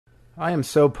I am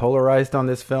so polarized on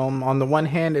this film. On the one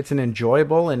hand, it's an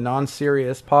enjoyable and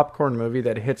non-serious popcorn movie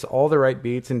that hits all the right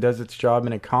beats and does its job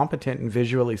in a competent and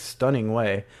visually stunning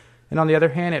way. And on the other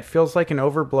hand, it feels like an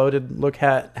overbloated look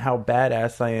at how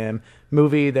badass I am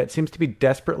movie that seems to be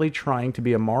desperately trying to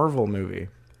be a Marvel movie.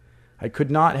 I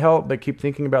could not help but keep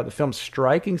thinking about the film's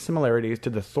striking similarities to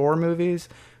the Thor movies,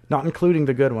 not including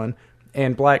the good one,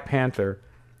 and Black Panther.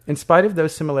 In spite of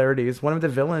those similarities, one of the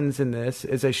villains in this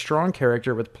is a strong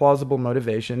character with plausible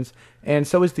motivations, and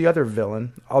so is the other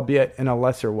villain, albeit in a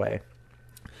lesser way.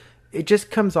 It just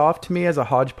comes off to me as a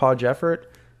hodgepodge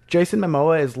effort. Jason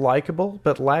Momoa is likable,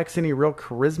 but lacks any real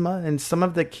charisma, and some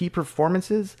of the key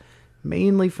performances,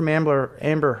 mainly from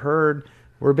Amber Heard,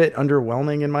 were a bit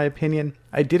underwhelming in my opinion.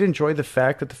 I did enjoy the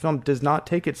fact that the film does not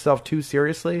take itself too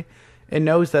seriously, and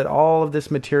knows that all of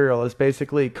this material is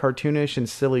basically cartoonish and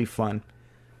silly fun.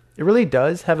 It really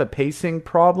does have a pacing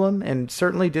problem, and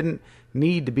certainly didn't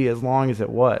need to be as long as it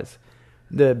was.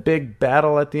 The big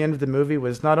battle at the end of the movie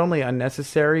was not only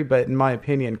unnecessary, but in my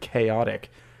opinion, chaotic.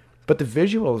 But the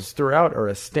visuals throughout are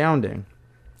astounding.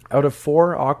 Out of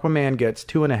 4, Aquaman gets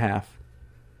 2.5.